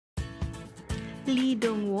Lee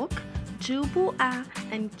Dong-wook, Joo Boo-ah,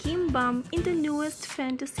 and Kim Bum in the newest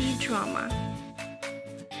fantasy drama.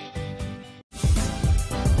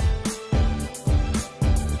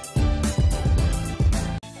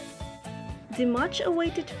 The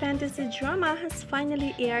much-awaited fantasy drama has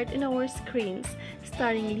finally aired on our screens,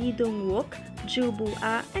 starring Lee Dong-wook, Joo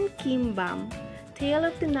Boo-ah, and Kim Bum. Tale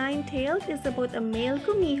of the Nine-Tailed is about a male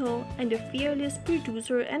Gumiho and a fearless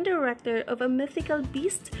producer and director of a mythical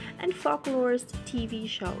beast and folklore TV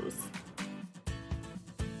shows.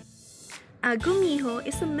 A Gumiho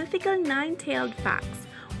is a mythical nine-tailed fox,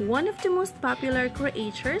 one of the most popular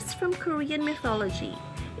creatures from Korean mythology.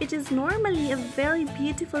 It is normally a very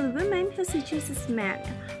beautiful woman who seduces men,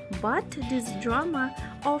 but this drama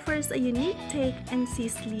offers a unique take and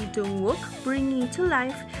sees Lee Dong-wook bringing to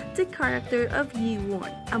life the character of Yi-won,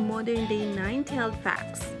 a modern-day nine-tailed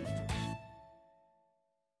fox.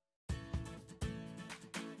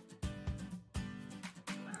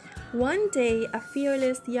 One day, a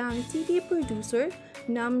fearless young TV producer,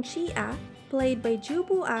 Nam Chi-ah, played by Joo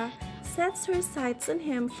Boo-ah, sets her sights on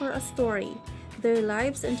him for a story. Their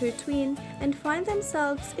lives intertwine and find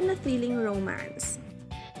themselves in a thrilling romance.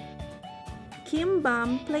 Kim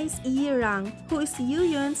Bum plays Yi-rang, who is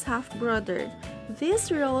Yoo-yeon's half-brother. This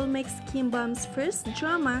role makes Kim Bum's first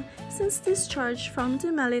drama since discharge from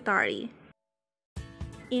the military.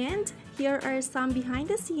 And here are some behind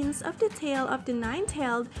the scenes of the Tale of the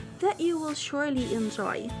Nine-Tailed that you will surely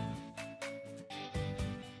enjoy.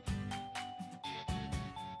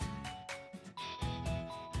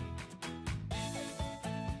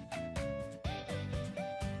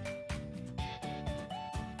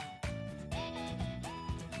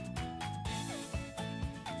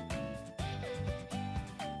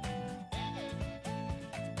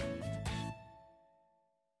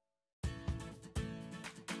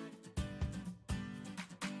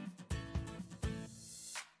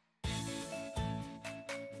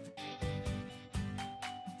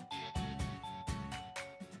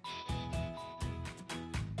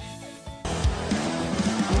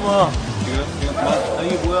 우와 지금 아,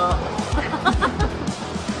 이게 뭐야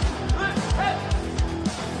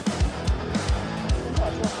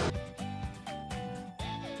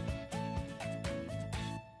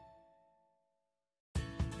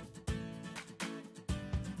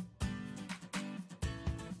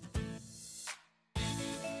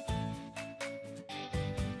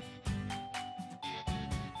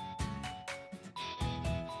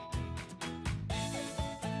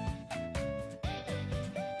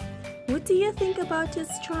What do you think about this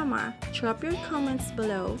drama? Drop your comments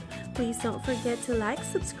below. Please don't forget to like,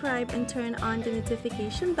 subscribe, and turn on the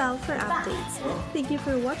notification bell for updates. Thank you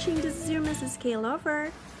for watching. This is your Mrs. K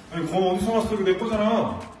Lover. 아니 검 어디서 났어? 이거 내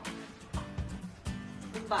거잖아.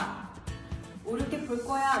 오빠, 우리 이렇게 볼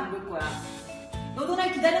거야, 안 볼 거야? 너도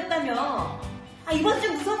날 기다렸다며. 아, 이번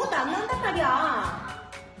주 무서운 것도 안 나온단 말이야.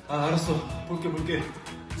 아 알았어. 볼게.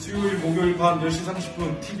 수요일, 목요일 밤 10시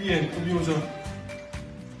 30분 TVN 구미호전.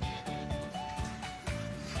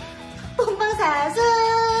 본방사수.